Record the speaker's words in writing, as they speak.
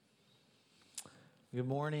Good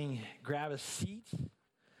morning. Grab a seat.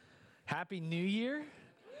 Happy New Year.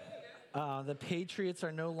 The Patriots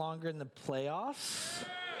are no longer in the playoffs.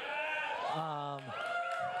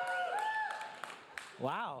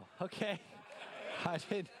 Wow. Okay. I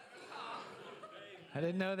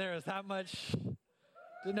didn't know there was that much.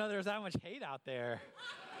 Didn't know there was that much hate out there.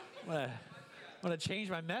 I'm gonna change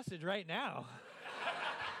my message right now.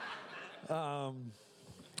 All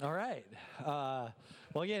right.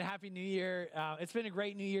 Well, again, Happy New Year. It's been a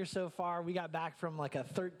great New Year so far. We got back from like a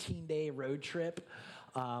 13-day road trip.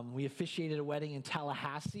 We officiated a wedding in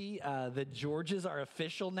Tallahassee. The Georges are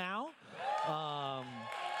official now.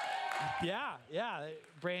 Yeah,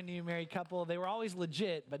 brand new married couple. They were always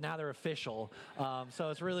legit, but now they're official. So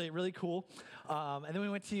it's really, really cool. And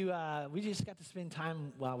then we just got to spend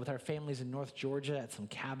time with our families in North Georgia at some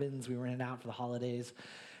cabins we rented out for the holidays.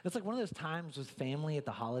 And it's like one of those times with family at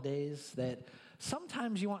the holidays that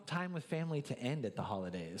sometimes you want time with family to end at the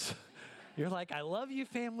holidays. You're like, I love you,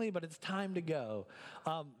 family, but it's time to go.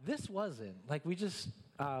 This wasn't. Like, we just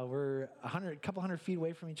were a couple hundred feet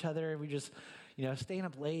away from each other. We just, staying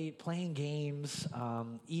up late, playing games,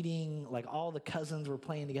 eating. Like, all the cousins were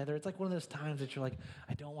playing together. It's like one of those times that you're like,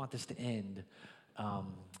 I don't want this to end.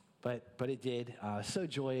 But it did. So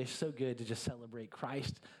joyous, so good to just celebrate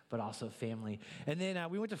Christ, but also family. And then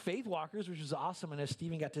we went to Faith Walkers, which was awesome. I know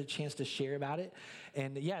Stephen got the chance to share about it.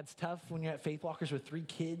 And yeah, it's tough when you're at Faith Walkers with 3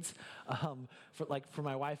 kids, for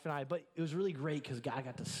my wife and I. But it was really great because God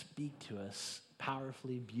got to speak to us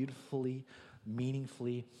powerfully, beautifully,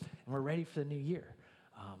 meaningfully, and we're ready for the new year.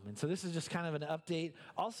 And so this is just kind of an update.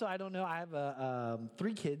 Also, I don't know, I have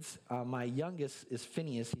 3 kids. My youngest is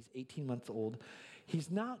Phineas. He's 18 months old.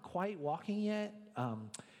 He's not quite walking yet.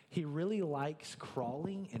 He really likes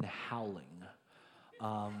crawling and howling.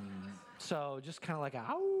 So just kind of like,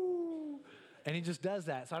 ow, and he just does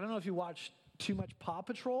that. So I don't know if you watch too much Paw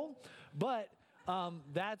Patrol, but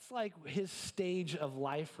that's like his stage of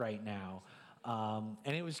life right now.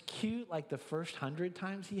 And it was cute like the first 100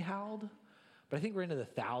 times he howled. But I think we're into the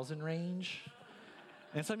 1,000 range.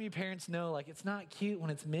 And some of you parents know, like, it's not cute when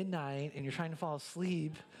it's midnight and you're trying to fall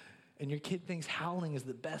asleep and your kid thinks howling is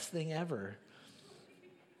the best thing ever.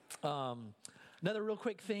 Another real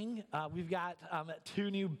quick thing, we've got 2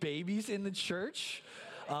 new babies in the church.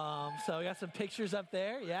 So we got some pictures up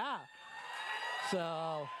there, yeah.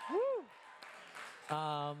 So, woo.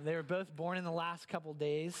 They were both born in the last couple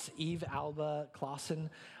days, Eve Alba Clausen,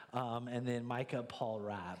 and then Micah Paul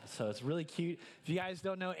Rabb. So it's really cute. If you guys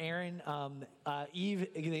don't know Aaron, Eve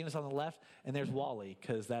is on the left, and there's Wally,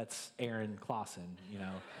 because that's Aaron Clausen,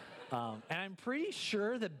 And I'm pretty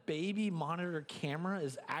sure the baby monitor camera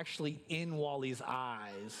is actually in Wally's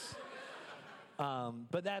eyes.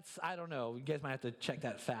 But I don't know. You guys might have to check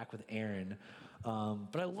that fact with Aaron.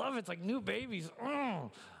 But I love it. It's like new babies.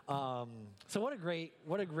 So what a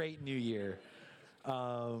great new year.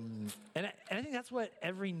 And I think that's what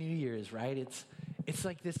every new year is, right? It's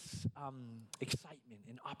like this excitement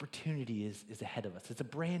and opportunity is ahead of us. It's a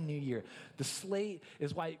brand new year. The slate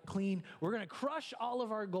is wiped clean. We're going to crush all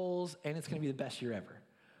of our goals, and it's going to be the best year ever.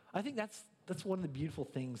 I think that's one of the beautiful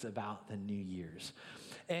things about the New Year's.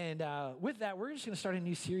 And with that, we're just going to start a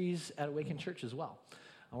new series at Awaken Church as well.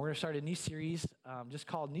 We're going to start a new series just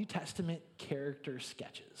called New Testament Character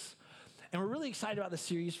Sketches. And we're really excited about this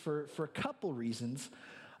series for a couple reasons.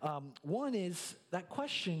 One is that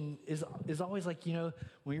question is always like,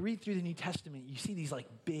 when you read through the New Testament, you see these like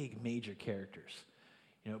big major characters.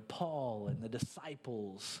 Paul and the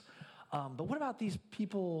disciples. But what about these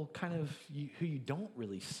people kind of who you don't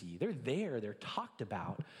really see? They're there, they're talked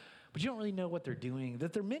about, but you don't really know what they're doing,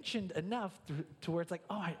 that they're mentioned enough to where it's like,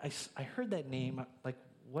 oh, I heard that name. Like,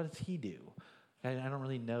 what does he do? I don't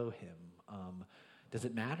really know him. Does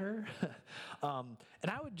it matter? And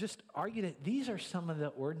I would just argue that these are some of the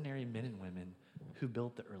ordinary men and women who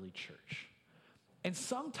built the early church. And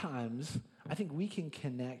sometimes I think we can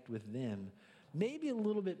connect with them maybe a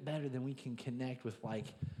little bit better than we can connect with like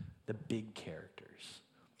the big characters.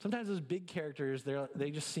 Sometimes those big characters,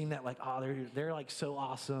 they just seem that like, oh, they're like so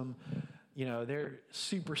awesome. They're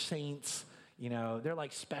super saints. They're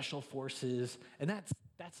like special forces. And that's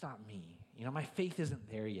not me. My faith isn't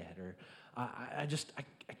there yet. Or I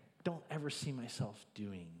don't ever see myself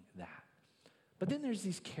doing that. But then there's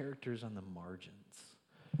these characters on the margins.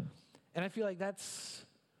 And I feel like that's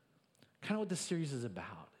kind of what this series is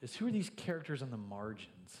about, is who are these characters on the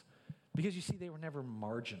margins? Because you see, they were never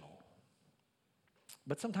marginal.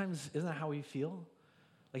 But sometimes, isn't that how we feel?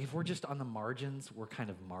 Like if we're just on the margins, we're kind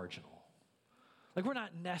of marginal. Like we're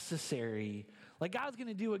not necessary. Like God's going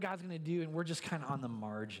to do what God's going to do, and we're just kind of on the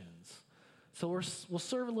margins. So we'll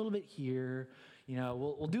serve a little bit here.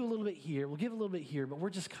 we'll do a little bit here, we'll give a little bit here, but we're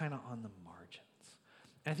just kind of on the margins.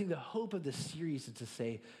 And I think the hope of this series is to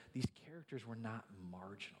say these characters were not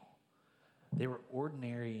marginal. They were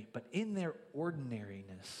ordinary, but in their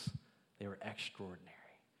ordinariness, they were extraordinary.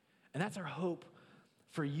 And that's our hope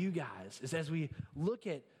for you guys, is as we look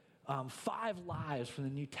at 5 lives from the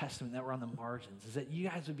New Testament that were on the margins, is that you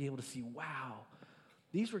guys would be able to see, wow,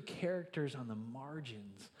 these were characters on the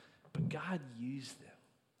margins, but God used them.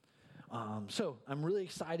 So I'm really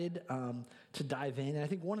excited to dive in. And I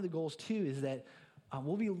think one of the goals, too, is that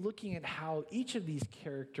we'll be looking at how each of these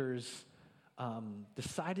characters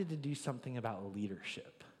decided to do something about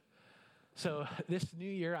leadership. So this new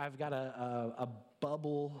year, I've got a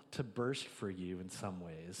bubble to burst for you in some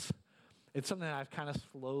ways. It's something that I've kind of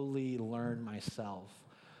slowly learned myself.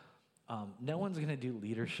 No one's going to do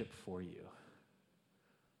leadership for you.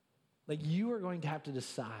 Like, you are going to have to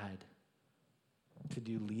decide to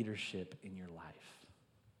do leadership in your life,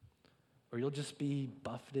 or you'll just be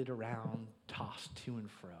buffeted around, tossed to and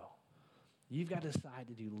fro. You've got to decide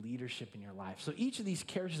to do leadership in your life. So each of these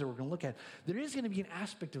characters that we're going to look at, there is going to be an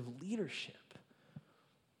aspect of leadership,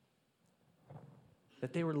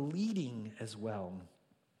 that they were leading as well.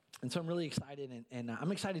 And so I'm really excited, and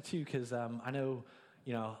I'm excited too, because I know,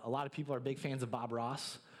 a lot of people are big fans of Bob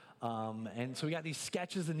Ross. And so we got these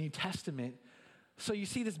sketches of the New Testament. So you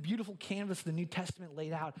see this beautiful canvas of the New Testament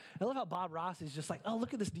laid out. I love how Bob Ross is just like, oh,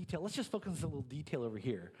 look at this detail. Let's just focus on this little detail over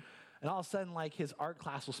here. And all of a sudden, like, his art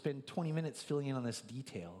class will spend 20 minutes filling in on this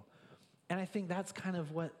detail. And I think that's kind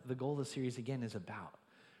of what the goal of the series, again, is about.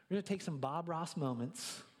 We're going to take some Bob Ross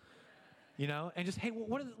moments, and just, hey,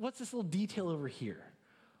 what's this little detail over here?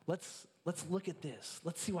 Let's look at this.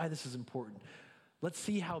 Let's see why this is important. Let's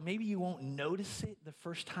see how maybe you won't notice it the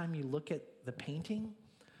first time you look at the painting.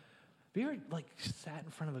 Have you ever, sat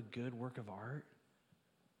in front of a good work of art?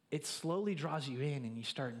 It slowly draws you in, and you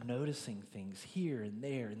start noticing things here and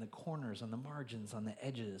there, in the corners, on the margins, on the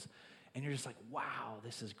edges, and you're just like, wow,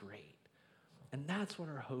 this is great. And that's what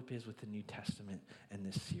our hope is with the New Testament and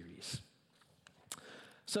this series.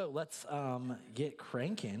 So let's get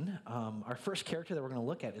cranking. Our first character that we're going to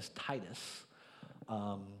look at is Titus.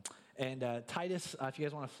 Titus, if you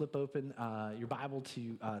guys want to flip open your Bible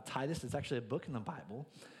to Titus, it's actually a book in the Bible.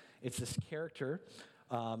 It's this character.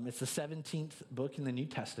 It's the 17th book in the New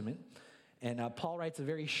Testament. And Paul writes a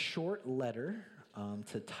very short letter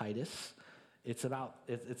to Titus. It's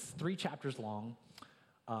 3 chapters long.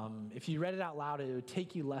 If you read it out loud, it would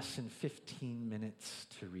take you less than 15 minutes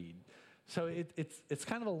to read. So it's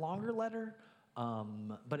kind of a longer letter,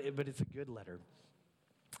 but it's a good letter.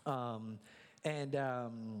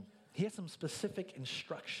 He has some specific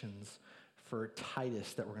instructions for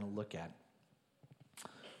Titus that we're going to look at.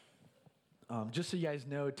 Just so you guys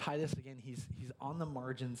know, Titus, again, he's on the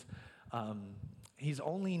margins. He's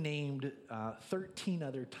only named 13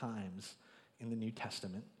 other times in the New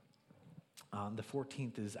Testament. The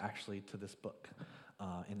 14th is actually to this book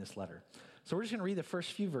in this letter. So we're just going to read the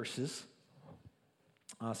first few verses.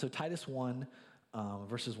 So Titus 1,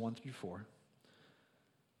 verses 1 through 4.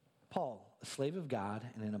 Paul, a slave of God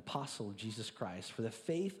and an apostle of Jesus Christ, for the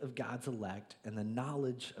faith of God's elect and the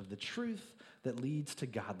knowledge of the truth that leads to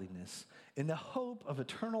godliness, in the hope of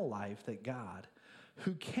eternal life that God,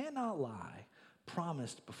 who cannot lie,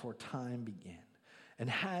 promised before time began, and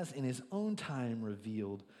has in his own time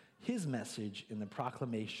revealed his message in the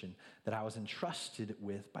proclamation that I was entrusted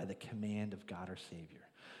with by the command of God our Savior.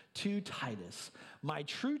 To Titus, my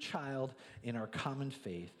true child in our common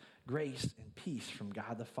faith, grace and peace from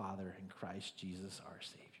God the Father and Christ Jesus our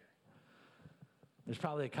Savior. There's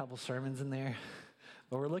probably a couple sermons in there,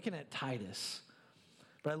 but we're looking at Titus.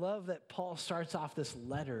 But I love that Paul starts off this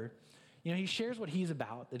letter. He shares what he's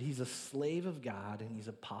about, that he's a slave of God and he's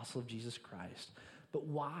an apostle of Jesus Christ. But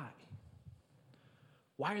why?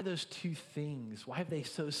 Why are those two things? Why have they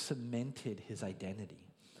so cemented his identity?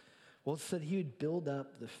 Well, it's so that he would build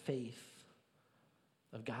up the faith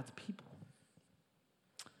of God's people.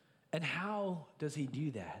 And how does he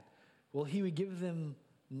do that? Well, he would give them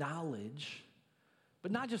knowledge,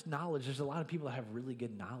 but not just knowledge. There's a lot of people that have really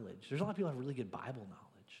good knowledge. There's a lot of people that have really good Bible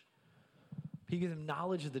knowledge. He gives them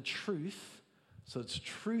knowledge of the truth, so it's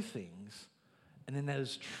true things, and then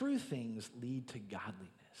those true things lead to godliness.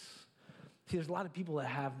 See, there's a lot of people that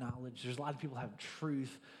have knowledge. There's a lot of people that have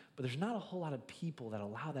truth, but there's not a whole lot of people that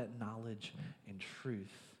allow that knowledge and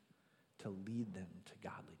truth to lead them to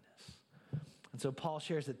godliness. And so Paul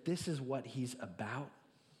shares that this is what he's about.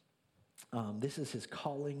 This is his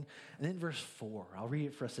calling. And then verse 4, I'll read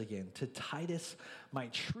it for us again. To Titus, my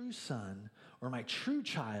true son, or my true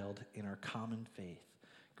child in our common faith,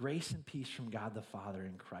 Grace and peace from God the Father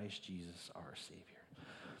and Christ Jesus our Savior.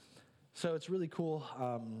 So it's really cool.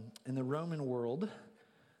 In the Roman world,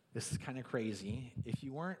 this is kind of crazy. If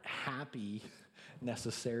you weren't happy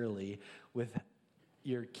necessarily with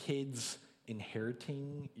your kids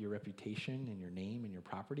inheriting your reputation and your name and your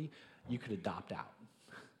property, you could adopt out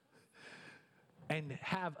and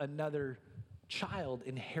have another child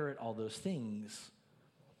inherit all those things.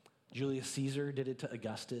 Julius Caesar did it to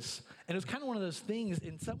Augustus. And it was kind of one of those things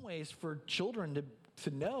in some ways for children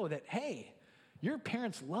to know that, hey, your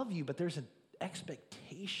parents love you, but there's an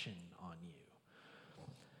expectation on you.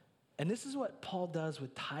 And this is what Paul does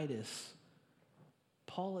with Titus.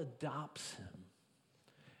 Paul adopts him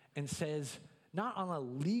and says, not on a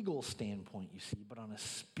legal standpoint, you see, but on a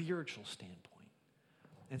spiritual standpoint.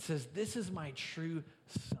 And says, this is my true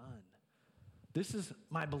son. This is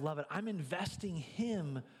my beloved. I'm investing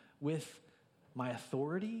him with my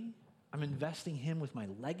authority. I'm investing him with my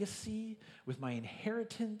legacy, with my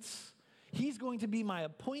inheritance. He's going to be my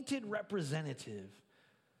appointed representative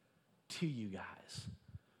to you guys.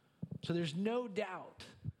 So there's no doubt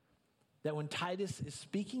that when Titus is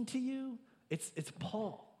speaking to you, it's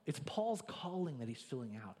Paul. It's Paul's calling that he's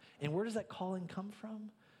filling out. And where does that calling come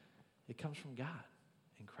from? It comes from God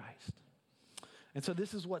in Christ. And so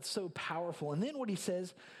this is what's so powerful. And then what he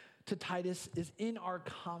says to Titus is in our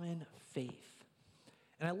common faith.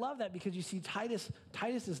 And I love that because you see Titus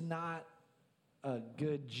is not a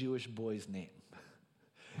good Jewish boy's name.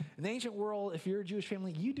 In the ancient world, if you're a Jewish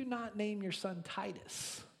family, you do not name your son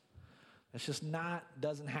Titus. That's just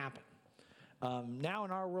doesn't happen. Now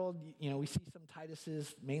in our world, we see some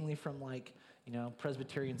Tituses, mainly from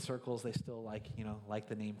Presbyterian circles. They still like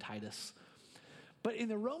the name Titus. But in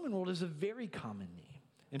the Roman world, it's a very common name.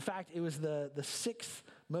 In fact, it was the sixth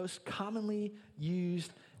most commonly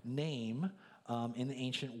used name in the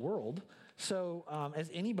ancient world. So as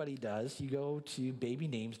anybody does, you go to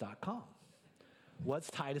babynames.com. What's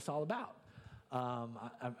Titus all about? I'm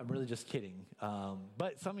really just kidding.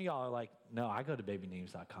 But some of y'all are like, no, I go to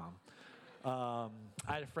babynames.com. I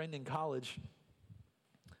had a friend in college,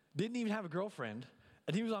 didn't even have a girlfriend,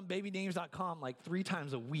 and he was on babynames.com 3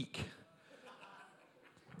 times a week.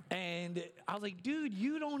 And I was like, dude,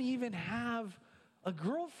 you don't even have a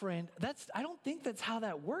girlfriend. I don't think that's how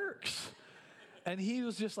that works. And he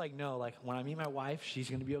was just like, no, when I meet my wife, she's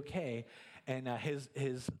going to be okay. And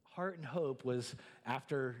his heart and hope was,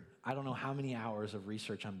 after I don't know how many hours of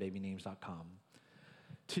research on babynames.com,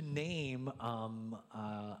 to name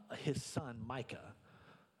his son Micah.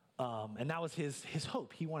 And that was his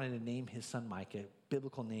hope. He wanted to name his son Micah,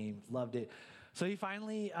 biblical name, loved it. So he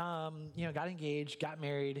finally, got engaged, got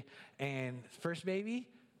married, and first baby,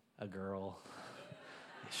 a girl.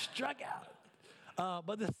 Struck out.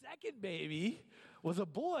 But the second baby was a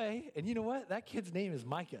boy, and you know what? That kid's name is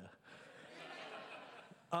Micah.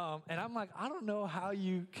 And I'm like, I don't know how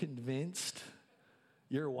you convinced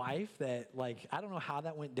your wife that, I don't know how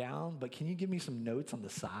that went down, but can you give me some notes on the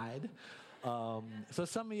side? So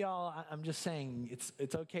some of y'all, I'm just saying,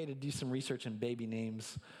 it's okay to do some research in baby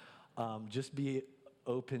names. Just be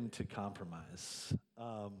open to compromise.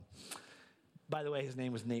 By the way, his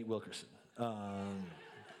name was Nate Wilkerson.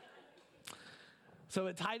 So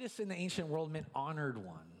Titus in the ancient world meant honored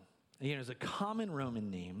one. It was a common Roman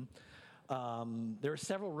name. There were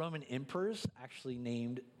several Roman emperors actually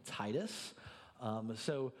named Titus.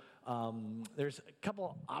 So there's a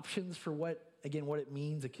couple options for what it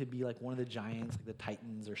means. It could be one of the giants, like the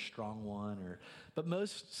Titans or strong one, but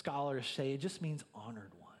most scholars say it just means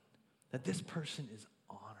honored one, that this person is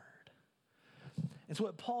honored. And so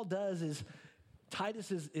what Paul does is,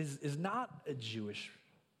 Titus is not a Jewish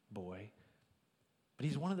boy, but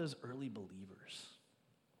he's one of those early believers.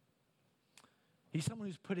 He's someone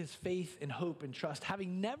who's put his faith and hope and trust,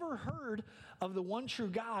 having never heard of the one true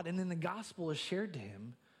God, and then the gospel is shared to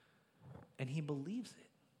him, and he believes it.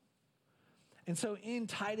 And so in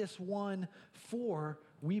Titus 1:4,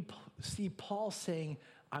 we see Paul saying,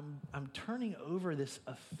 I'm turning over this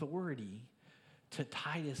authority to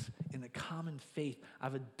Titus in the common faith.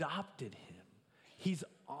 I've adopted him. He's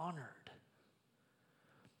honored.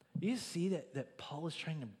 You see that Paul is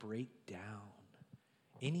trying to break down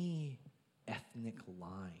any ethnic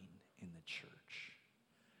line in the church.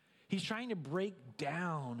 He's trying to break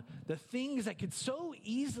down the things that could so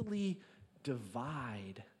easily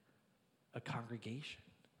divide a congregation.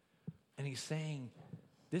 And he's saying,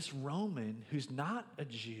 this Roman who's not a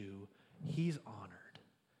Jew, he's honored.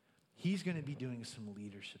 He's going to be doing some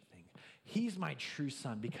leadership things. He's my true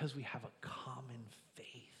son because we have a common faith.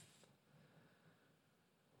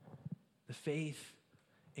 The faith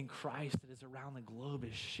in Christ that is around the globe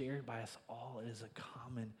is shared by us all. It is a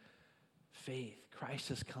common faith. Christ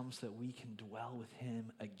has come so that we can dwell with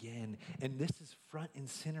him again. And this is front and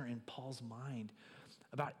center in Paul's mind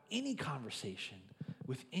about any conversation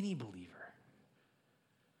with any believer.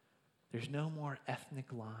 There's no more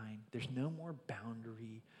ethnic line. There's no more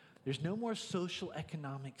boundary. There's no more social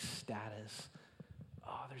economic status.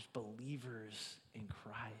 Oh, there's believers in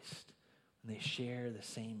Christ. And they share the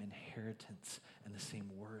same inheritance and the same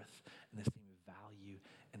worth and the same value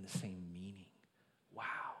and the same meaning. Wow,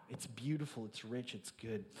 it's beautiful, it's rich, it's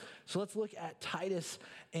good. So let's look at Titus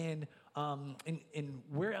and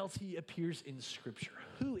where else he appears in Scripture.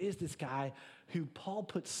 Who is this guy who Paul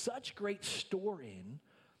puts such great store in,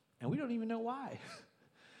 and we don't even know why?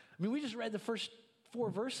 I mean, we just read the first 4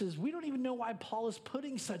 verses. We don't even know why Paul is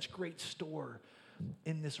putting such great store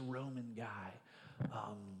in this Roman guy,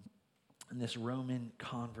 in this Roman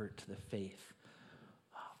convert to the faith.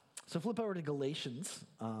 So flip over to Galatians,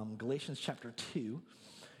 Galatians chapter 2.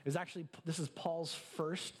 This is Paul's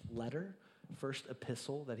first letter, first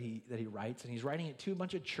epistle that he writes, and he's writing it to a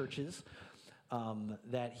bunch of churches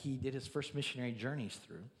that he did his first missionary journeys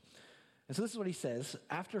through. And so this is what he says.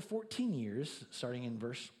 After 14 years, starting in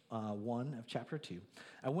verse 1 of chapter 2,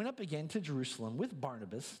 I went up again to Jerusalem with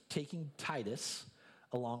Barnabas, taking Titus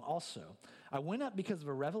along also. I went up because of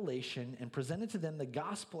a revelation and presented to them the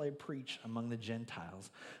gospel I preach among the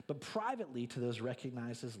Gentiles, but privately to those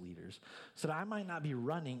recognized as leaders, so that I might not be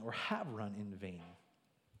running or have run in vain.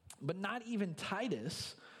 But not even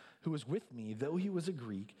Titus, who was with me, though he was a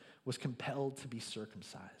Greek, was compelled to be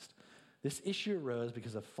circumcised. This issue arose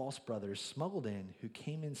because of false brothers smuggled in who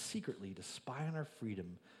came in secretly to spy on our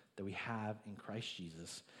freedom that we have in Christ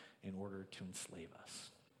Jesus in order to enslave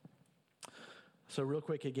us. So real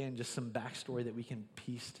quick, again, just some backstory that we can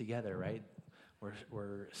piece together, right?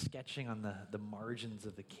 We're sketching on the margins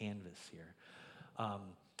of the canvas here.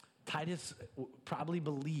 Titus probably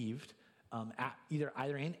believed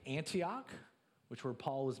either in Antioch, which where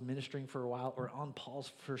Paul was ministering for a while, or on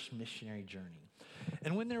Paul's first missionary journey.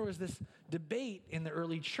 And when there was this debate in the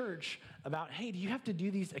early church about, hey, do you have to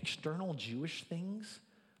do these external Jewish things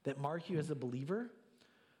that mark you as a believer?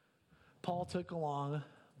 Paul took along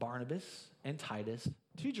Barnabas and Titus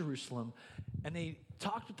to Jerusalem, and they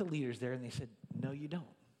talked with the leaders there, and they said, no, you don't.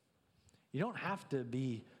 You don't have to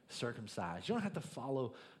be circumcised. You don't have to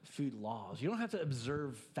follow food laws. You don't have to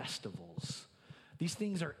observe festivals. These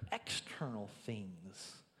things are external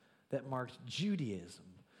things that marked Judaism,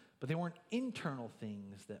 but they weren't internal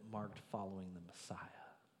things that marked following the Messiah.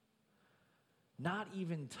 Not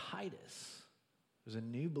even Titus, who was a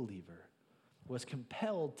new believer, was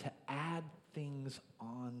compelled to add things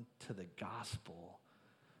on to the gospel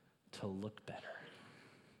to look better.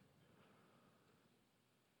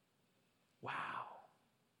 Wow.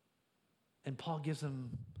 And Paul gives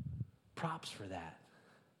him props for that.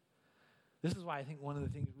 This is why I think one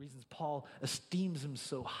of the reasons Paul esteems him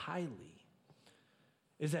so highly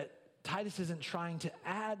is that Titus isn't trying to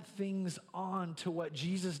add things on to what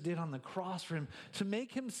Jesus did on the cross for him to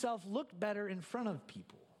make himself look better in front of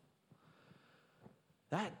people.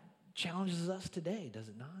 That challenges us today, does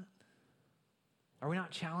it not? Are we not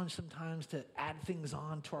challenged sometimes to add things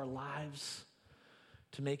on to our lives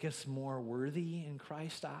to make us more worthy in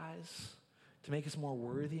Christ's eyes, to make us more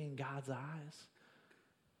worthy in God's eyes?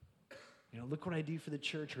 You know, look what I do for the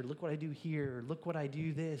church, or look what I do here, or look what I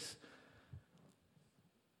do this.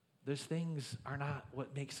 Those things are not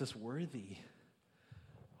what makes us worthy.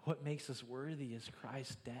 What makes us worthy is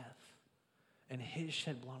Christ's death and his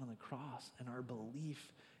shed blood on the cross and our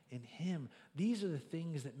belief in him. These are the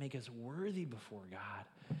things that make us worthy before God.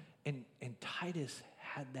 And Titus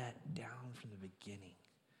had that down from the beginning.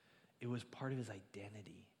 It was part of his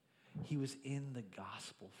identity. He was in the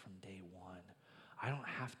gospel from day one. I don't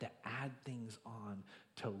have to add things on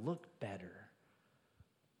to look better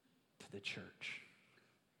to the church.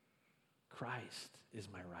 Christ is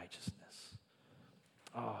my righteousness.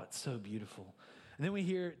 Oh, it's so beautiful. And then we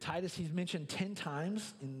hear Titus, he's mentioned 10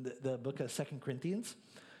 times in the book of 2 Corinthians.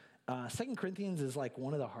 2 Corinthians is like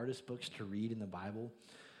one of the hardest books to read in the Bible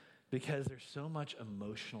because there's so much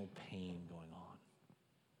emotional pain going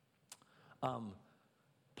on.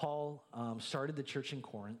 Paul started the church in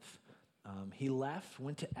Corinth. He left,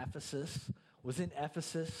 went to Ephesus, was in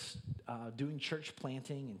Ephesus doing church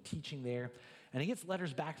planting and teaching there. And he gets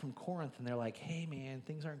letters back from Corinth, and they're like, hey, man,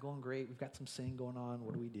 things aren't going great. We've got some sin going on.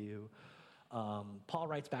 What do we do? Paul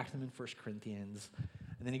writes back to them in 1 Corinthians,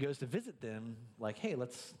 and then he goes to visit them like, hey,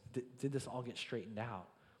 did this all get straightened out?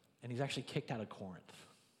 And he's actually kicked out of Corinth.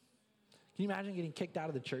 Can you imagine getting kicked out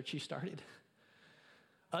of the church you started?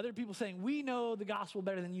 Other people saying, we know the gospel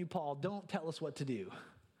better than you, Paul. Don't tell us what to do.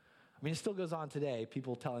 I mean, it still goes on today,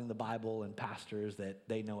 people telling the Bible and pastors that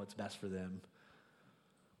they know what's best for them.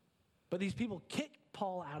 But these people kicked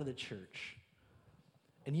Paul out of the church.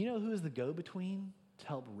 And you know who is the go-between to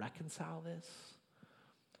help reconcile this?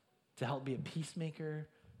 To help be a peacemaker,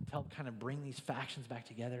 to help kind of bring these factions back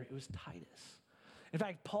together? It was Titus. In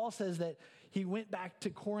fact, Paul says that he went back to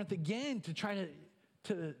Corinth again to try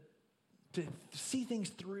to see things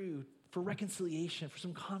through for reconciliation, for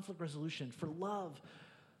some conflict resolution, for love.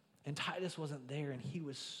 And Titus wasn't there, and he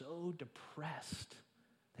was so depressed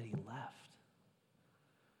that he left.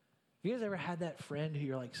 You guys ever had that friend who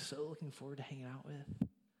you're like so looking forward to hanging out with,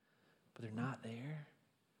 but they're not there?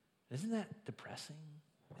 Isn't that depressing?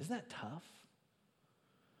 Isn't that tough?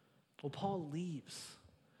 Well, Paul leaves.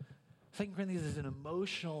 2 Corinthians is an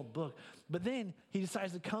emotional book, but then he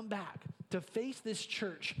decides to come back to face this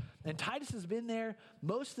church. And Titus has been there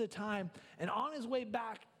most of the time. And on his way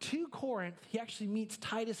back to Corinth, he actually meets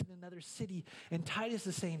Titus in another city. And Titus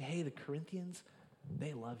is saying, hey, the Corinthians,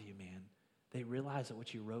 they love you, man. They realize that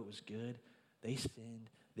what you wrote was good. They sinned.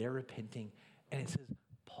 They're repenting. And it says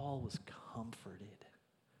Paul was comforted.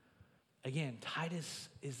 Again, Titus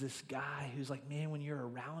is this guy who's like, man, when you're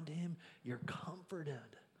around him, you're comforted.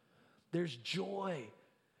 There's joy.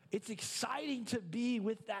 It's exciting to be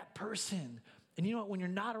with that person. And you know what? When you're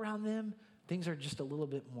not around them, things are just a little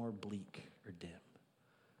bit more bleak or dim.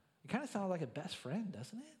 It kind of sounds like a best friend,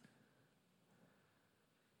 doesn't it?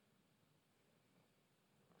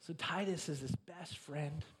 So Titus is this best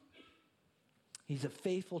friend. He's a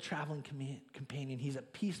faithful traveling companion. He's a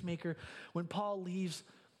peacemaker. When Paul leaves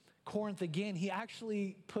Corinth again, he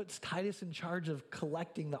actually puts Titus in charge of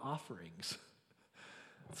collecting the offerings.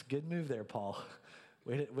 It's a good move there, Paul.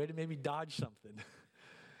 Way to maybe dodge something.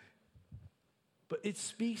 But it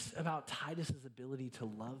speaks about Titus's ability to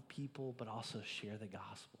love people, but also share the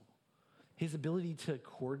gospel. His ability to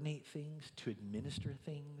coordinate things, to administer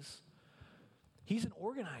things. He's an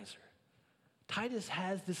organizer. Titus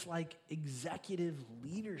has this like executive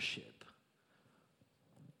leadership.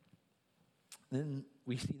 Then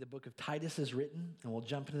we see the book of Titus is written, and we'll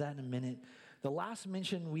jump into that in a minute. The last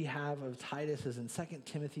mention we have of Titus is in 2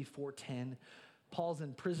 Timothy 4:10. Paul's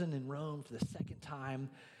in prison in Rome for the second time,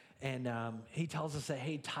 and he tells us that,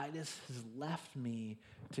 hey, Titus has left me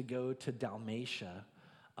to go to Dalmatia.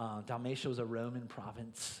 Dalmatia was a Roman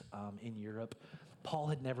province in Europe. Paul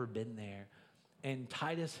had never been there, and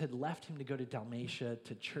Titus had left him to go to Dalmatia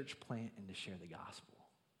to church plant and to share the gospel.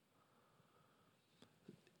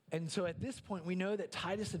 And so at this point, we know that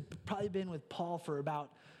Titus had probably been with Paul for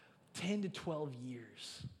about 10 to 12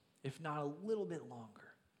 years, if not a little bit longer.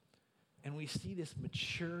 And we see this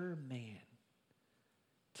mature man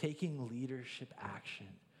taking leadership action,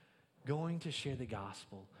 going to share the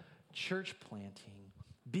gospel, church planting,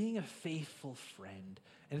 being a faithful friend.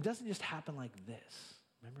 And it doesn't just happen like this.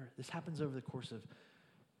 Remember, this happens over the course of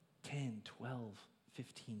 10, 12,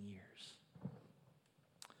 15 years.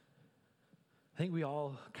 I think we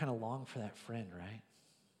all kind of long for that friend, right?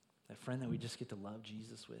 That friend that we just get to love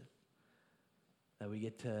Jesus with, that we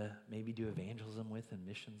get to maybe do evangelism with and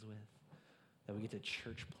missions with, that we get to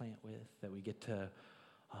church plant with, that we get to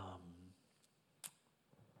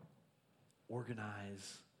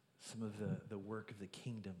organize some of the work of the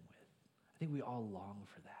kingdom with. I think we all long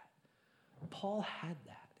for that. Paul had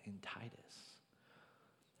that in Titus.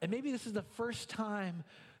 And maybe this is the first time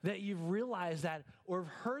that you've realized that or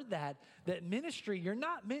heard that ministry, you're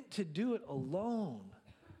not meant to do it alone.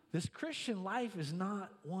 This Christian life is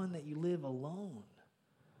not one that you live alone.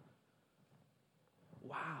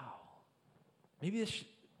 Wow. Maybe this,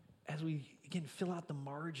 as we, again, fill out the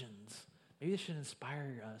margins, maybe this should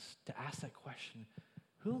inspire us to ask that question,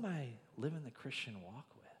 who am I living the Christian walk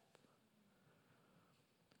with?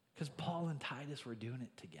 Because Paul and Titus were doing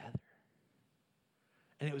it together.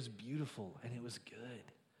 And it was beautiful, and it was good.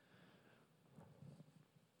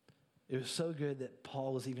 It was so good that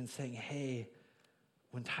Paul was even saying, hey,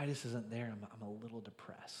 when Titus isn't there, I'm a little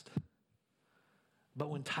depressed. But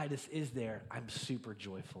when Titus is there, I'm super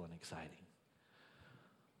joyful and exciting.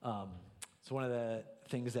 So one of the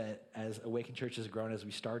things that as Awaken Church has grown, as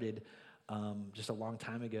we started just a long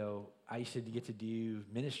time ago, I used to get to do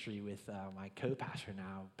ministry with my co-pastor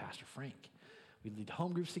now, Pastor Frank. We'd lead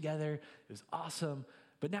home groups together. It was awesome.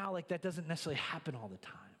 But now, like, that doesn't necessarily happen all the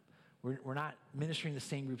time. We're not ministering the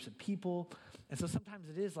same groups of people. And so sometimes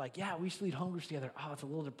it is like, yeah, we used to lead home groups together. Oh, it's a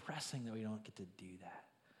little depressing that we don't get to do that.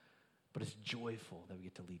 But it's joyful that we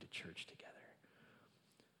get to lead a church together.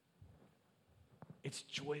 It's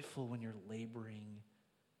joyful when you're laboring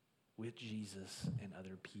with Jesus and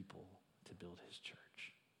other people to build his church.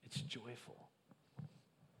 It's joyful.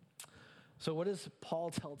 So what does Paul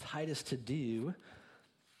tell Titus to do?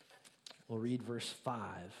 We'll read verse 5.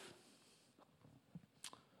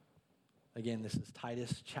 Again, this is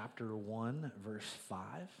Titus chapter 1, verse 5.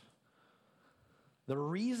 The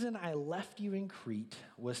reason I left you in Crete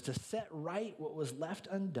was to set right what was left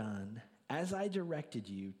undone, as I directed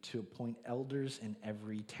you to appoint elders in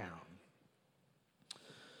every town.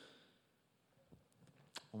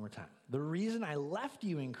 One more time. The reason I left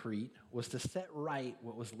you in Crete was to set right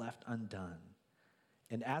what was left undone,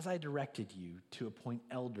 and as I directed you to appoint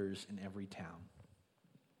elders in every town.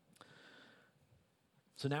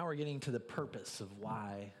 So now we're getting to the purpose of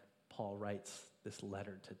why Paul writes this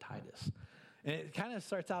letter to Titus. And it kind of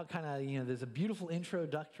starts out there's a beautiful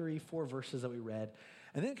introductory 4 verses that we read.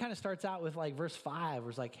 And then it kind of starts out with like verse 5, where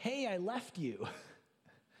it's like, hey, I left you.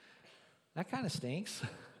 That kind of stinks.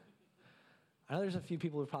 I know there's a few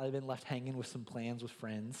people who've probably been left hanging with some plans with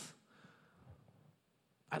friends.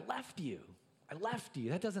 I left you. I left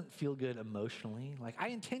you. That doesn't feel good emotionally. Like, I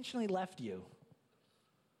intentionally left you.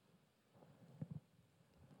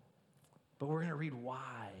 But we're going to read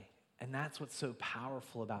why. And that's what's so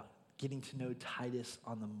powerful about getting to know Titus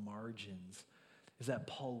on the margins, is that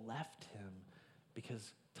Paul left him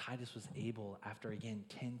because Titus was able, after, again,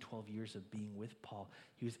 10, 12 years of being with Paul,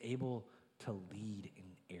 he was able to lead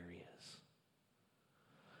in areas.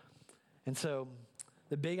 And so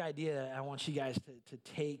the big idea I want you guys to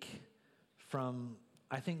take from,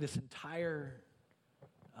 I think, this entire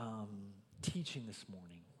teaching this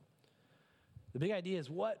morning, the big idea is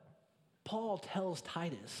what Paul tells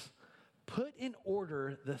Titus: put in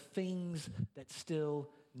order the things that still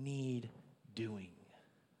need doing.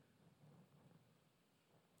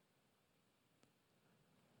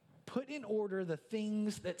 Put in order the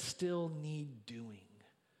things that still need doing.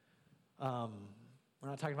 We're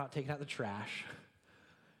not talking about taking out the trash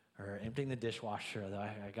or emptying the dishwasher, though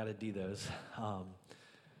I got to do those.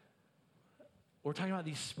 We're talking about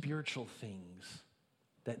these spiritual things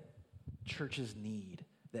that churches need,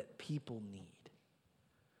 that people need.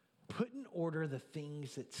 Put in order the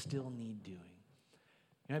things that still need doing.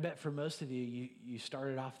 And I bet for most of you, you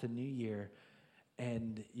started off the new year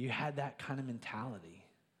and you had that kind of mentality.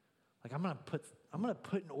 Like, I'm gonna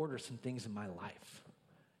put in order some things in my life.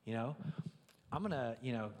 You know, I'm gonna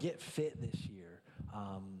get fit this year.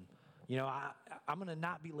 I'm gonna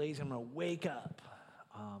not be lazy. I'm gonna wake up.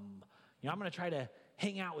 I'm gonna try to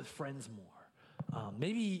hang out with friends more.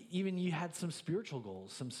 Maybe even you had some spiritual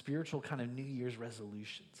goals, some spiritual kind of New Year's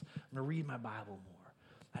resolutions. I'm gonna read my Bible more.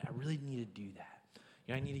 I really need to do that.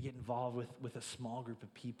 I need to get involved with a small group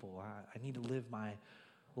of people. I need to live my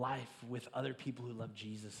life with other people who love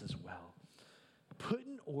Jesus as well. Put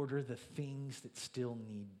in order the things that still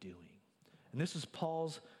need doing. And this is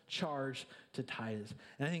Paul's charge to Titus.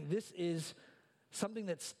 And I think this is something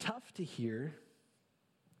that's tough to hear.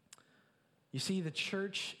 You see, the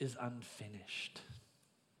church is unfinished.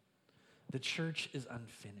 The church is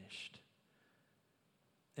unfinished.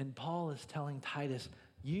 And Paul is telling Titus,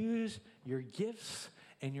 use your gifts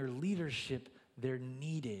and your leadership. They're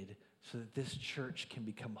needed so that this church can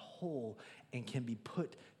become whole and can be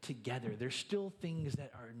put together. There's still things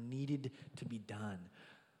that are needed to be done.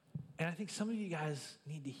 And I think some of you guys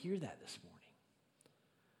need to hear that this morning.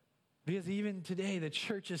 Because even today, the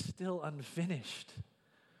church is still unfinished.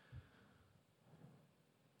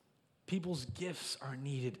 People's gifts are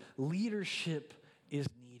needed. Leadership is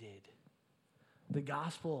needed. The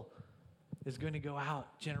gospel is going to go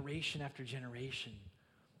out generation after generation.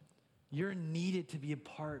 You're needed to be a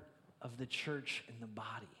part of the church and the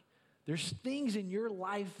body. There's things in your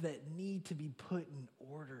life that need to be put in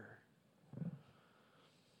order.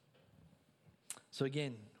 So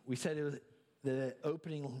again, we said the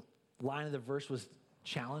opening line of the verse was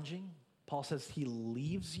challenging. Paul says he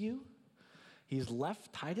leaves you. He's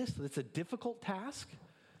left Titus. It's a difficult task.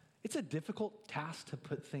 It's a difficult task to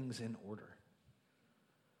put things in order.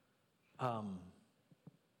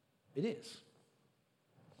 It is.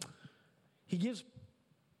 He gives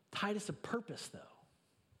Titus a purpose, though.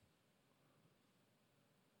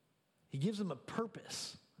 He gives him a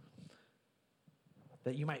purpose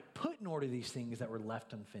that you might put in order these things that were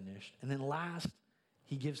left unfinished. And then last,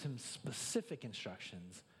 he gives him specific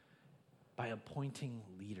instructions by appointing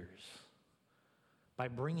leaders, by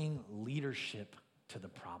bringing leadership to the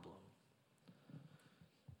problem.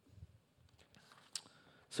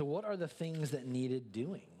 So what are the things that needed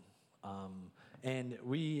doing? And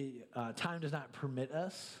time does not permit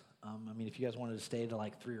us. If you guys wanted to stay to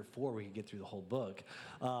like 3 or 4, we could get through the whole book.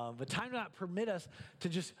 But time does not permit us to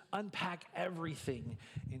just unpack everything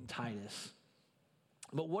in Titus.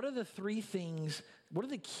 But what are the three things, what are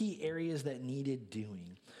the key areas that needed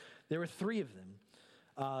doing? There were three of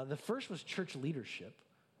them. The first was church leadership,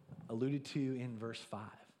 alluded to in verse 5.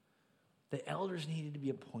 The elders needed to be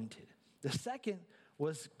appointed. The second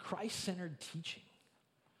was Christ-centered teaching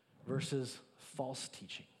versus false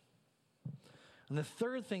teaching. And the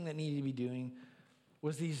third thing that needed to be doing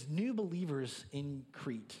was these new believers in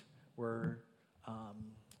Crete, where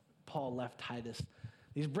Paul left Titus.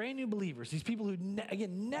 These brand new believers, these people who,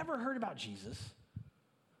 never heard about Jesus,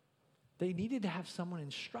 they needed to have someone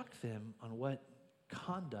instruct them on what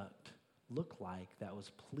conduct looked like that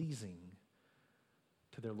was pleasing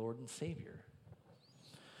to their Lord and Savior.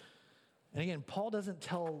 And again, Paul doesn't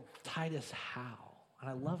tell Titus how, and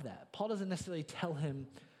I love that. Paul doesn't necessarily tell him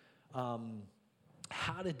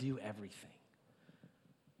how to do everything,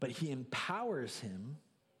 but he empowers him,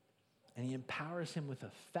 and he empowers him with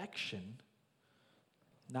affection,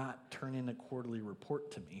 not turn in a quarterly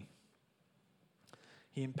report to me.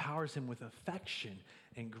 He empowers him with affection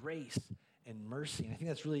and grace and mercy. And I think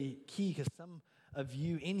that's really key because some of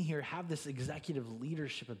you in here have this executive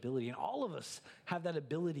leadership ability, and all of us have that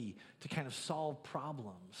ability to kind of solve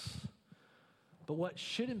problems. But what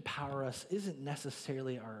should empower us isn't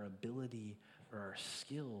necessarily our ability or our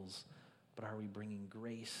skills, but are we bringing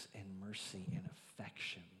grace and mercy and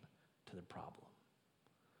affection to the problem?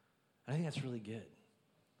 And I think that's really good.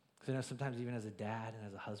 Because I know sometimes even as a dad and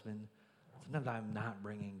as a husband, sometimes I'm not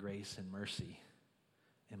bringing grace and mercy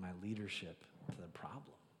in my leadership to the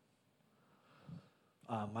problem.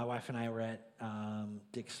 My wife and I were at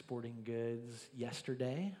Dick's Sporting Goods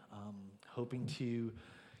yesterday, hoping to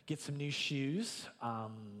get some new shoes.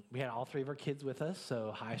 We had all three of our kids with us,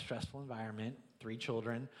 so high stressful environment, 3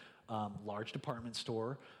 children, large department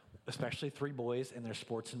store, especially 3 boys and their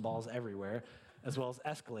sports and balls everywhere, as well as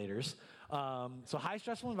escalators. So high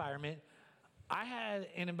stressful environment. I had,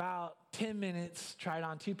 in about 10 minutes, tried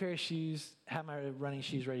on 2 pair of shoes, had my running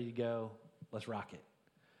shoes ready to go. Let's rock it.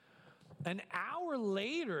 An hour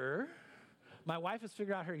later, my wife has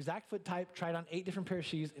figured out her exact foot type, tried on 8 different pairs of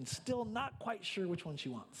shoes, and still not quite sure which one she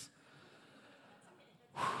wants.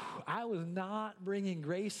 I was not bringing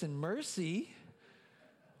grace and mercy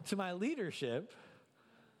to my leadership.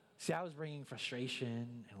 See, I was bringing frustration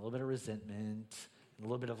and a little bit of resentment and a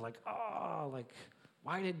little bit of like,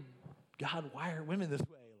 why did God wire women this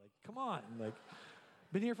way? Like, come on. Like,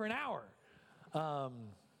 been here for an hour.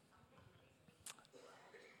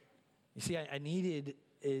 You see, I needed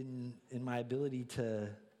in my ability to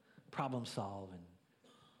problem solve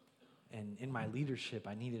and in my leadership,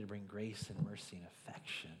 I needed to bring grace and mercy and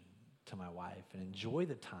affection to my wife and enjoy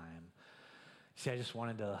the time. See, I just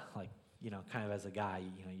wanted to, kind of as a guy,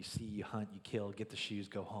 you see, you hunt, you kill, get the shoes,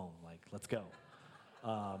 go home. Like, let's go.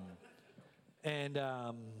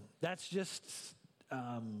 That's just,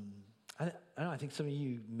 I don't know, I think some of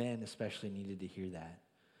you men especially needed to hear that.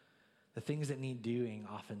 The things that need doing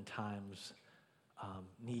oftentimes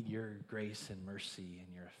need your grace and mercy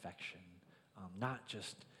and your affection, not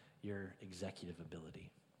just your executive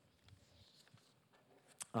ability.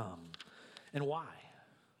 And why?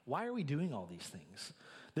 Why are we doing all these things?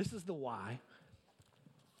 This is the why.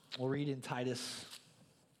 We'll read in Titus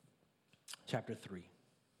chapter 3.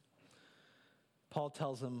 Paul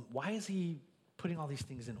tells them, why is he putting all these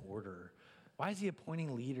things in order? Why is he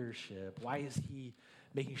appointing leadership? Why is he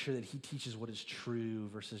making sure that he teaches what is true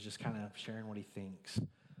versus just kind of sharing what he thinks?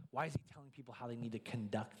 Why is he telling people how they need to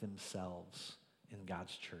conduct themselves in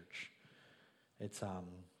God's church? It's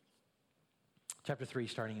chapter 3,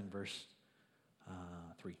 starting in verse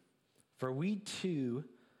 3. For we too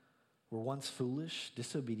were once foolish,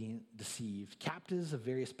 disobedient, deceived, captives of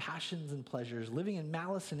various passions and pleasures, living in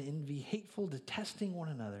malice and envy, hateful, detesting one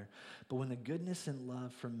another. But when the goodness and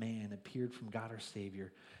love from man appeared from God our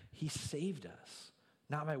Savior, he saved us,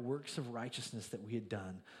 not by works of righteousness that we had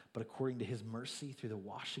done, but according to his mercy through the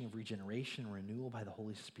washing of regeneration and renewal by the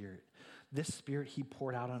Holy Spirit. This Spirit he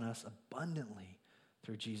poured out on us abundantly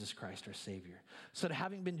through Jesus Christ our Savior, so that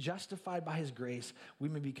having been justified by his grace, we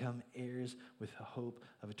may become heirs with the hope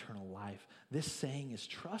of eternal life. This saying is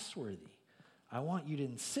trustworthy. I want you to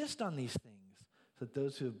insist on these things so that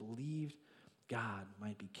those who have believed God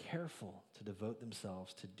might be careful to devote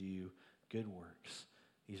themselves to do good works.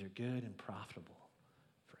 These are good and profitable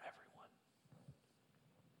for everyone.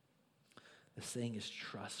 The saying is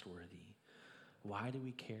trustworthy. Why do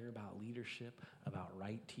we care about leadership, about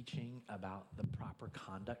right teaching, about the proper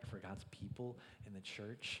conduct for God's people in the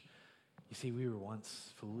church? You see, we were once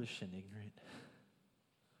foolish and ignorant,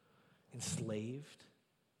 enslaved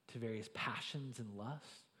to various passions and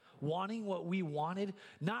lusts. wanting what we wanted,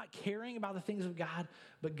 not caring about the things of God,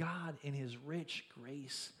 but God, in his rich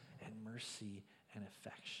grace and mercy and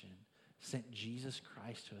affection, sent Jesus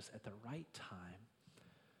Christ to us at the right time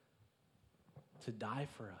to die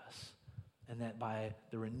for us. And that by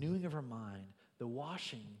the renewing of our mind, the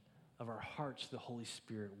washing of our hearts, the Holy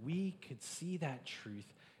Spirit, we could see that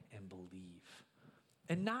truth and believe.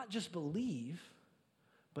 And not just believe,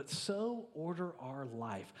 but so order our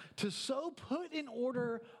life. To so put in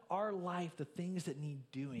order our life the things that need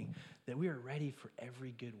doing, that we are ready for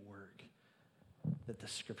every good work that the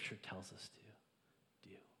Scripture tells us to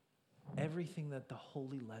do. Everything that the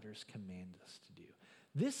holy letters command us to do.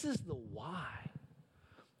 This is the why.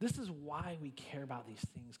 This is why we care about these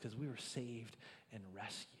things, because we were saved and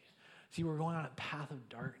rescued. See, we're going on a path of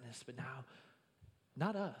darkness, but now,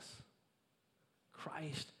 not us.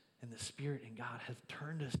 Christ and the Spirit and God have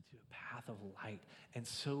turned us to a path of light, and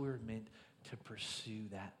so we're meant to pursue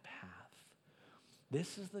that path.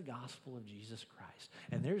 This is the gospel of Jesus Christ,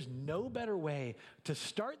 and there's no better way to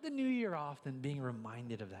start the new year off than being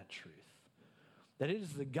reminded of that truth, that it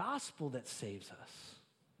is the gospel that saves us.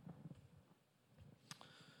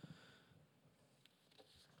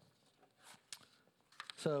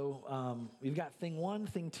 So we've got thing 1,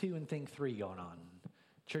 thing 2, and thing 3 going on.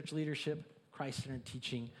 Church leadership, Christ-centered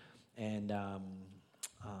teaching, and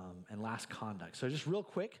last conduct. So just real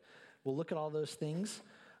quick, we'll look at all those things.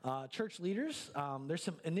 Church leaders, there's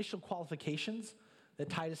some initial qualifications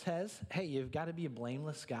that Titus has. Hey, you've got to be a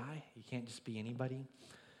blameless guy. You can't just be anybody.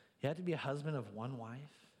 You have to be a husband of one wife.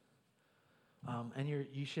 And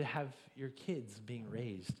you should have your kids being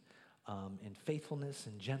raised in faithfulness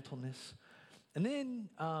and gentleness. And then,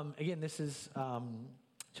 again, this is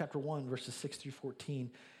chapter 1, verses 6 through 14.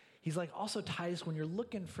 He's like, also, Titus, when you're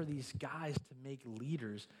looking for these guys to make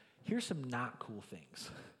leaders, here's some not cool things.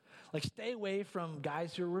 Like, stay away from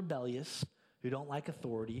guys who are rebellious, who don't like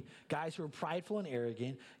authority, guys who are prideful and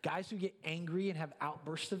arrogant, guys who get angry and have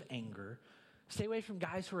outbursts of anger. Stay away from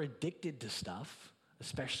guys who are addicted to stuff,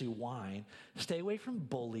 especially wine. Stay away from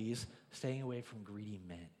bullies, staying away from greedy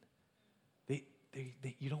men.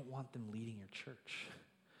 You don't want them leading your church.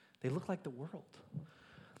 They look like the world.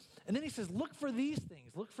 And then he says, look for these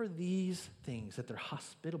things. Look for these things, that they're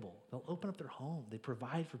hospitable. They'll open up their home. They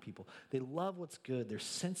provide for people. They love what's good. They're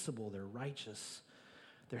sensible. They're righteous.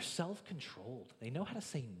 They're self-controlled. They know how to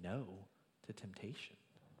say no to temptation.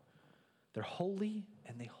 They're holy,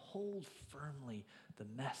 and they hold firmly the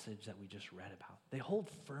message that we just read about. They hold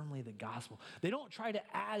firmly the gospel. They don't try to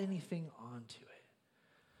add anything onto it.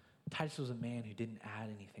 Titus was a man who didn't add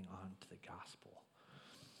anything on to the gospel.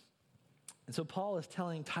 And so Paul is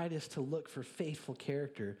telling Titus to look for faithful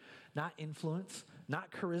character, not influence,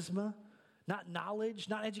 not charisma, not knowledge,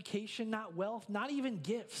 not education, not wealth, not even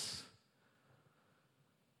gifts.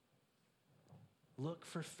 Look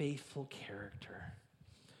for faithful character.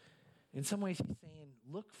 In some ways, he's saying,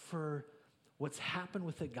 look for what's happened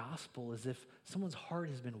with the gospel as if someone's heart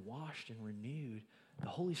has been washed and renewed. The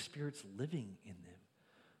Holy Spirit's living in them.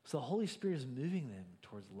 So the Holy Spirit is moving them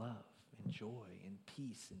towards love and joy and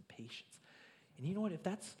peace and patience. And you know what? If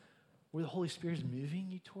that's where the Holy Spirit is moving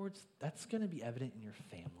you towards, that's going to be evident in your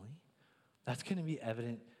family. That's going to be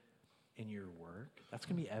evident in your work. That's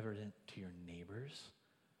going to be evident to your neighbors.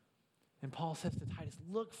 And Paul says to Titus,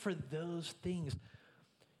 look for those things.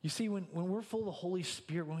 You see, when we're full of the Holy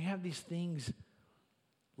Spirit, when we have these things,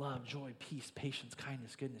 love, joy, peace, patience,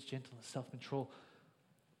 kindness, goodness, gentleness, self-control,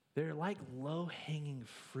 they're like low-hanging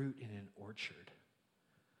fruit in an orchard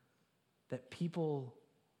that people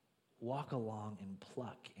walk along and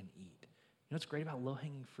pluck and eat. You know what's great about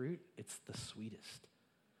low-hanging fruit? It's the sweetest.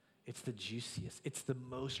 It's the juiciest. It's the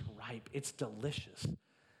most ripe. It's delicious. Have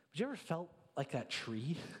you ever felt like that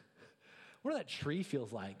tree? What that tree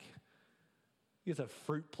feels like? He gets a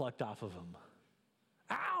fruit plucked off of him.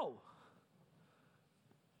 Ow!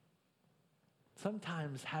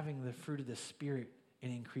 Sometimes having the fruit of the Spirit in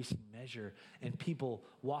increasing measure and people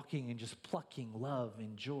walking and just plucking love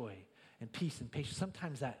and joy and peace and patience,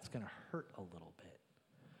 sometimes that's going to hurt a little bit.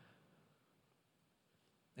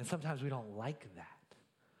 And sometimes we don't like that.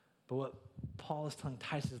 But what Paul is telling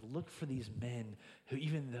Titus is look for these men who,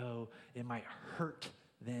 even though it might hurt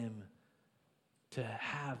them to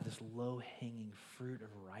have this low-hanging fruit of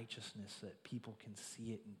righteousness so that people can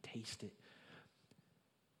see it and taste it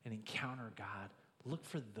and encounter God, look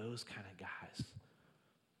for those kind of guys.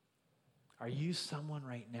 Are you someone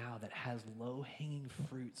right now that has low-hanging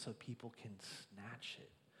fruit so people can snatch it?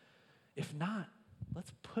 If not,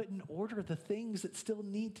 let's put in order the things that still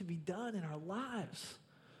need to be done in our lives.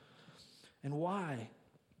 And why?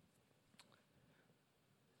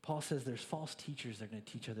 Paul says there's false teachers that are going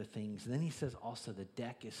to teach other things. And then he says also the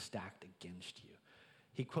deck is stacked against you.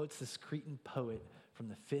 He quotes this Cretan poet from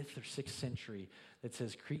the 5th or 6th century that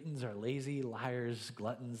says, Cretans are lazy, liars,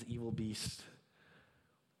 gluttons, evil beasts.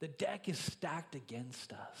 The deck is stacked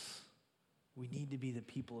against us. We need to be the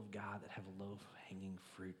people of God that have low-hanging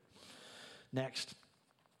fruit. Next,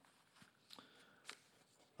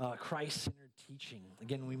 Christ-centered teaching.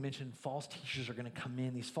 Again, we mentioned false teachers are going to come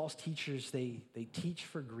in. These false teachers, they teach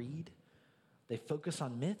for greed. They focus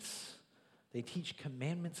on myths. They teach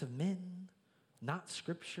commandments of men, not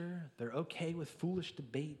scripture. They're okay with foolish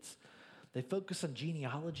debates. They focus on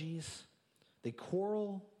genealogies. They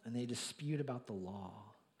quarrel and they dispute about the law.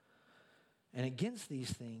 And against these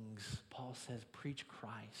things, Paul says, preach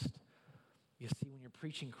Christ. You see, when you're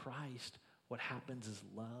preaching Christ, what happens is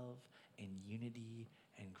love and unity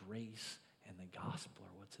and grace and the gospel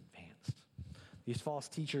are what's advanced. These false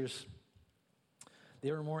teachers,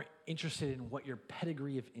 they were more interested in what your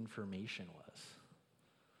pedigree of information was.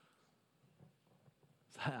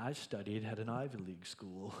 I studied at an Ivy League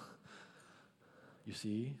school. You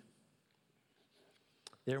see?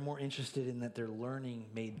 They're more interested in that their learning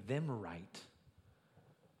made them right.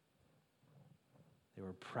 They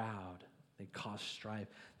were proud. They caused strife.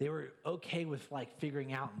 They were okay with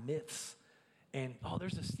figuring out myths and,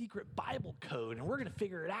 there's a secret Bible code and we're going to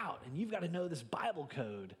figure it out and you've got to know this Bible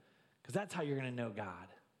code because that's how you're going to know God.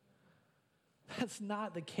 That's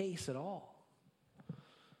not the case at all.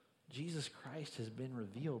 Jesus Christ has been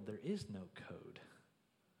revealed. There is no code.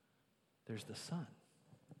 There's the Son.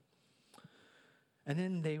 And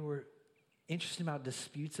then they were interested about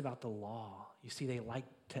disputes about the law. You see, they like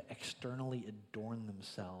to externally adorn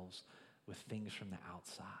themselves with things from the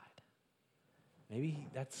outside. Maybe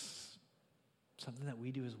that's something that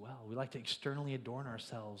we do as well. We like to externally adorn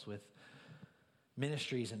ourselves with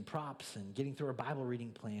ministries and props and getting through our Bible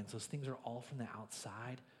reading plans. Those things are all from the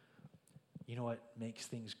outside. You know what makes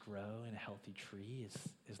things grow in a healthy tree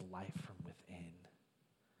is life from within.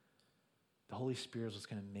 The Holy Spirit is what's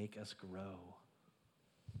going to make us grow.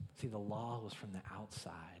 See, the law was from the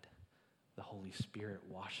outside. The Holy Spirit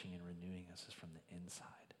washing and renewing us is from the inside.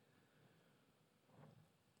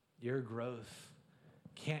 Your growth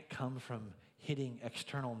can't come from hitting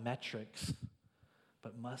external metrics,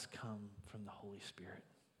 but must come from the Holy Spirit.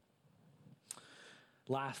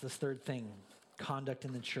 Last, this third thing, conduct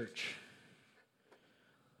in the church.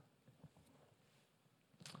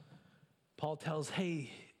 Paul tells,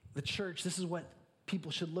 hey, the church, this is what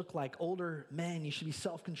people should look like. Older men, you should be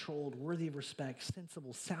self-controlled, worthy of respect,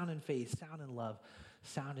 sensible, sound in faith, sound in love,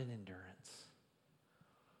 sound in endurance.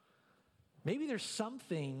 Maybe there's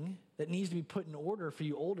something that needs to be put in order for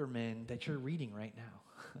you older men that you're reading right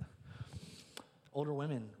now. Older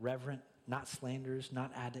women, reverent, not slanderers,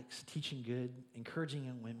 not addicts, teaching good, encouraging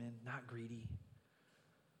young women, not greedy.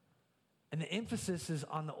 And the emphasis is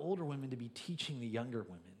on the older women to be teaching the younger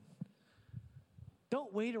women.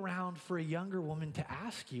 Don't wait around for a younger woman to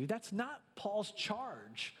ask you. That's not Paul's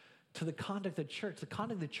charge to the conduct of the church. The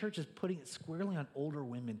conduct of the church is putting it squarely on older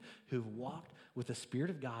women who've walked with the Spirit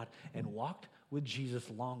of God and walked with Jesus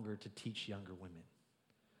longer to teach younger women.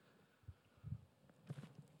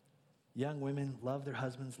 Young women love their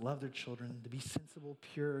husbands, love their children, to be sensible,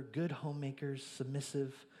 pure, good homemakers,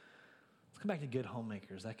 submissive. Let's come back to good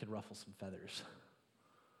homemakers. That could ruffle some feathers.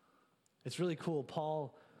 It's really cool.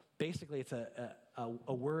 Paul, basically, it's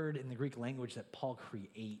a word in the Greek language that Paul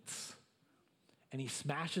creates. And he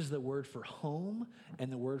smashes the word for home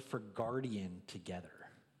and the word for guardian together.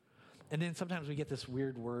 And then sometimes we get this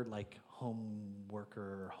weird word like home worker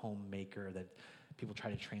or homemaker that people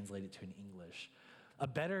try to translate it to in English. A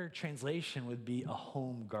better translation would be a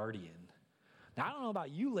home guardian. Now, I don't know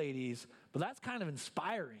about you ladies, but that's kind of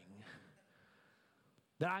inspiring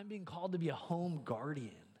that I'm being called to be a home guardian.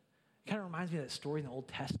 It kind of reminds me of that story in the Old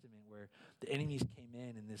Testament where the enemies came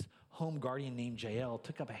in and this home guardian named Jael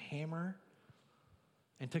took up a hammer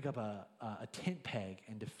and took up a tent peg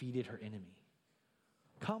and defeated her enemy.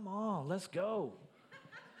 Come on, let's go.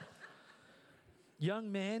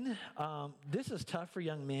 Young men, this is tough for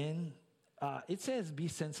young men. It says be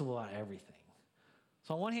sensible about everything.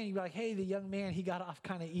 So on one hand, you'd be like, hey, the young man, he got off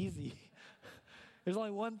kind of easy. There's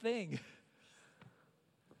only one thing.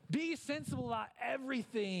 Be sensible about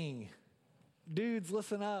everything. Dudes,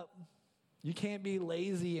 listen up. You can't be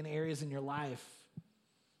lazy in areas in your life.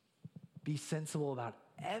 Be sensible about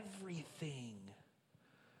everything.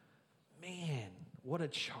 Man, what a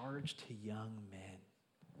charge to young men.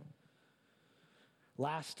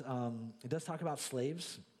 Last, it does talk about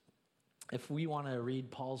slaves. If we want to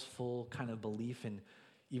read Paul's full kind of belief in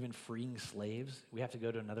even freeing slaves, we have to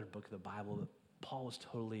go to another book of the Bible, Paul was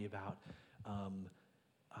totally about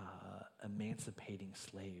emancipating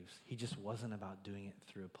slaves. He just wasn't about doing it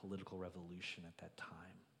through a political revolution at that time.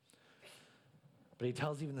 But he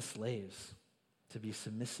tells even the slaves to be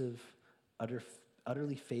submissive,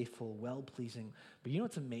 utterly faithful, well-pleasing. But you know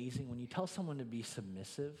what's amazing? When you tell someone to be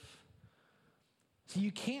submissive, so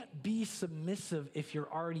you can't be submissive if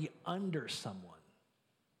you're already under someone.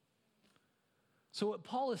 So what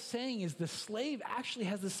Paul is saying is the slave actually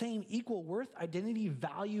has the same equal worth, identity,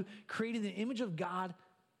 value, created in the image of God,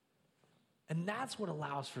 and that's what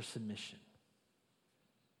allows for submission.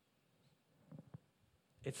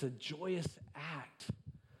 It's a joyous act.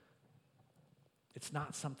 It's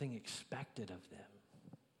not something expected of them.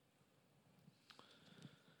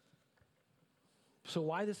 So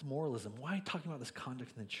why this moralism? Why talking about this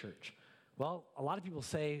conduct in the church? Well, a lot of people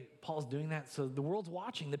say Paul's doing that so the world's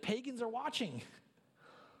watching. The pagans are watching.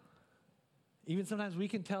 Even sometimes we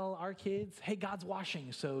can tell our kids, hey, God's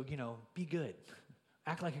watching, so, be good.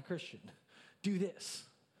 Act like a Christian. Do this.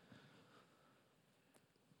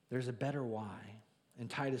 There's a better why. In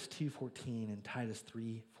Titus 2:14 and Titus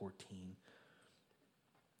 3:14,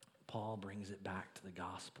 Paul brings it back to the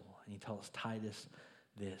gospel. And he tells Titus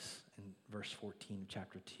this in verse 14 of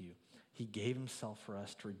chapter 2. He gave himself for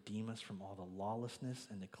us to redeem us from all the lawlessness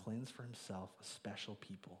and to cleanse for himself a special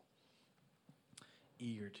people,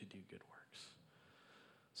 eager to do good works.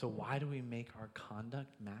 So why do we make our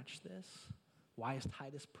conduct match this? Why is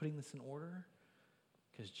Titus putting this in order?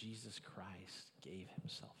 Because Jesus Christ gave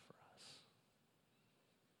himself for us.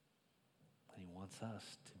 And he wants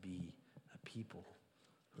us to be a people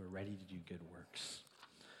who are ready to do good works.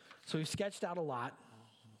 So we've sketched out a lot.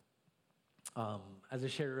 As I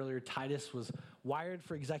shared earlier, Titus was wired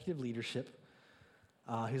for executive leadership.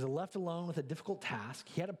 He was left alone with a difficult task.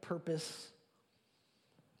 He had a purpose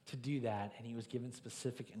to do that, and he was given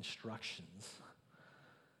specific instructions.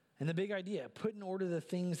 And the big idea, put in order the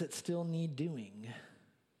things that still need doing.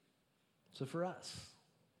 So for us,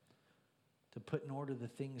 to put in order the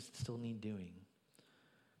things that still need doing.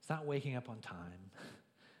 It's not waking up on time.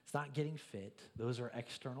 It's not getting fit. Those are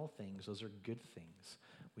external things. Those are good things.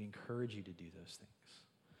 We encourage you to do those things.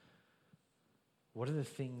 What are the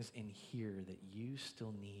things in here that you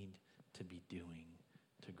still need to be doing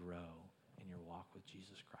to grow in your walk with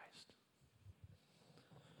Jesus Christ?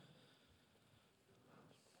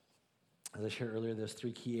 As I shared earlier, there's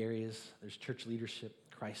 3 key areas. There's church leadership,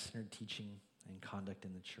 Christ-centered teaching, and conduct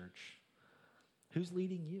in the church. Who's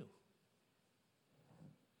leading you?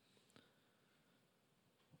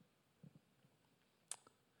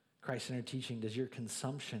 Christ-centered teaching, does your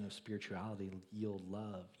consumption of spirituality yield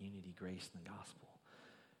love, unity, grace, and the gospel?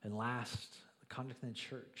 And last, the conduct in the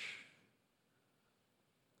church.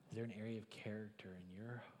 Is there an area of character in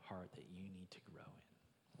your heart that you need to grow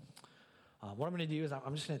in? What I'm going to do is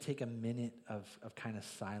I'm just going to take a minute of kind of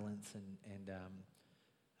silence. And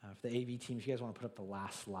for the AV team, if you guys want to put up the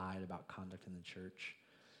last slide about conduct in the church.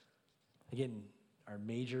 Again, our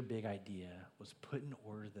major big idea was put in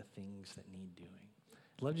order the things that need doing.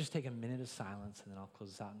 I'd love to just take a minute of silence, and then I'll close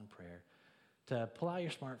this out in prayer, to pull out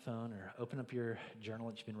your smartphone or open up your journal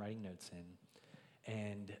that you've been writing notes in.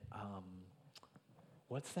 And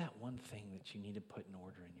what's that one thing that you need to put in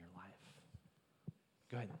order in your life?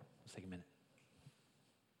 Go ahead. Let's take a minute.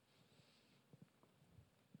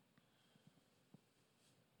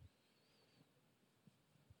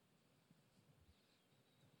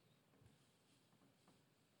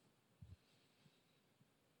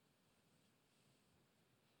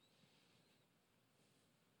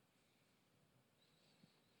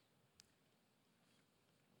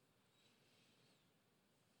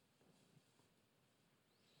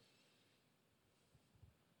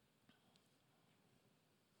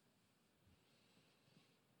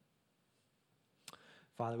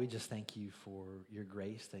 Father, we just thank you for your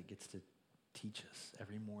grace that gets to teach us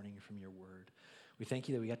every morning from your word. We thank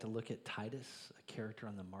you that we got to look at Titus, a character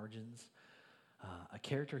on the margins, a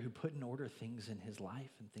character who put in order things in his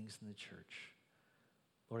life and things in the church.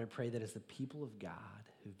 Lord, I pray that as the people of God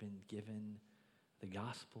who've been given the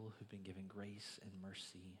gospel, who've been given grace and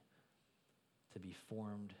mercy to be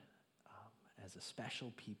formed as a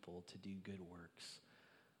special people to do good works,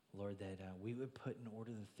 Lord, that we would put in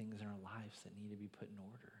order the things in our lives that need to be put in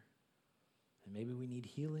order. And maybe we need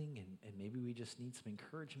healing, and maybe we just need some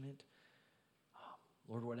encouragement.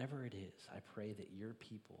 Lord, whatever it is, I pray that your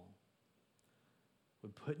people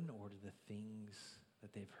would put in order the things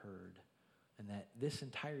that they've heard, and that this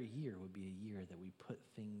entire year would be a year that we put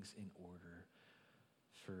things in order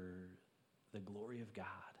for the glory of God,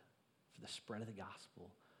 for the spread of the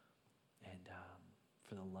gospel, and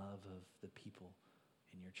for the love of the people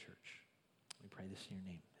in your church. We pray this in your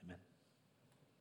name. Amen.